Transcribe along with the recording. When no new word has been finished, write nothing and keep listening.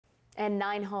And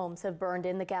 9 homes have burned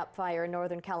in the Gap Fire in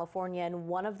Northern California, and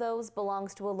one of those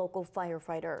belongs to a local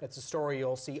firefighter. It's a story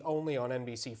you'll see only on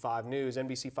NBC5 News.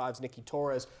 NBC5's Nikki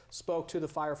Torres spoke to the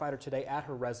firefighter today at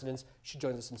her residence. She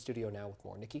joins us in studio now with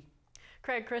more. Nikki?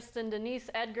 Craig, Kristen, Denise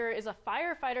Edgar is a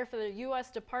firefighter for the U.S.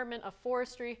 Department of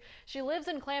Forestry. She lives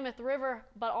in Klamath River,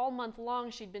 but all month long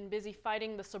she'd been busy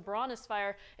fighting the Sobranes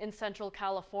fire in Central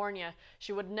California.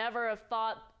 She would never have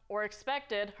thought or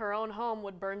expected her own home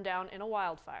would burn down in a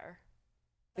wildfire.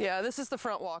 Yeah, this is the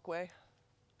front walkway.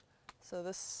 So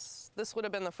this would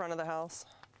have been the front of the house.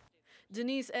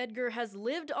 Denise Edgar has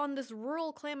lived on this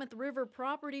rural Klamath River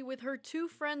property with her 2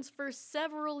 friends for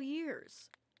several years.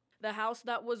 The house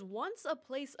that was once a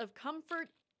place of comfort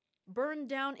burned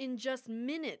down in just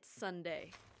minutes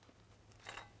Sunday.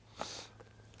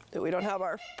 We don't have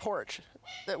our porch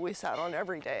that we sat on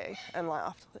every day and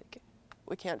laughed. Like,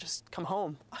 we can't just come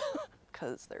home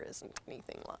because there isn't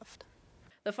anything left.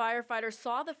 The firefighter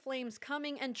saw the flames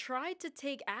coming and tried to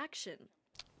take action.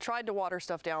 Tried to water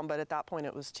stuff down, but at that point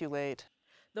it was too late.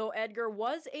 Though Edgar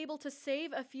was able to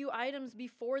save a few items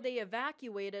before they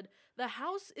evacuated, the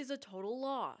house is a total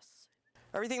loss.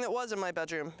 Everything that was in my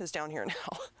bedroom is down here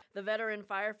now. The veteran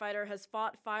firefighter has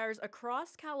fought fires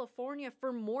across California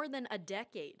for more than a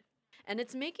decade, and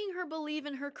it's making her believe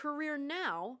in her career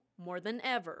now more than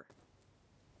ever.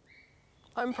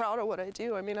 I'm proud of what I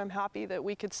do. I mean, I'm happy that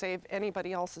we could save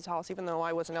anybody else's house, even though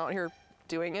I wasn't out here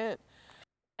doing it.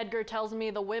 Edgar tells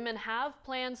me the women have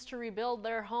plans to rebuild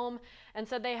their home and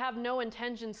said they have no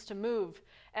intentions to move.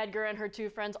 Edgar and her 2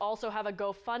 friends also have a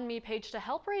GoFundMe page to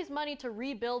help raise money to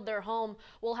rebuild their home.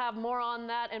 We'll have more on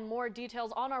that and more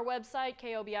details on our website,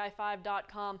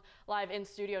 KOBI5.com. Live in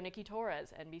studio, Nikki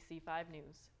Torres, NBC5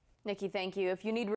 News. Nikki, thank you. If you need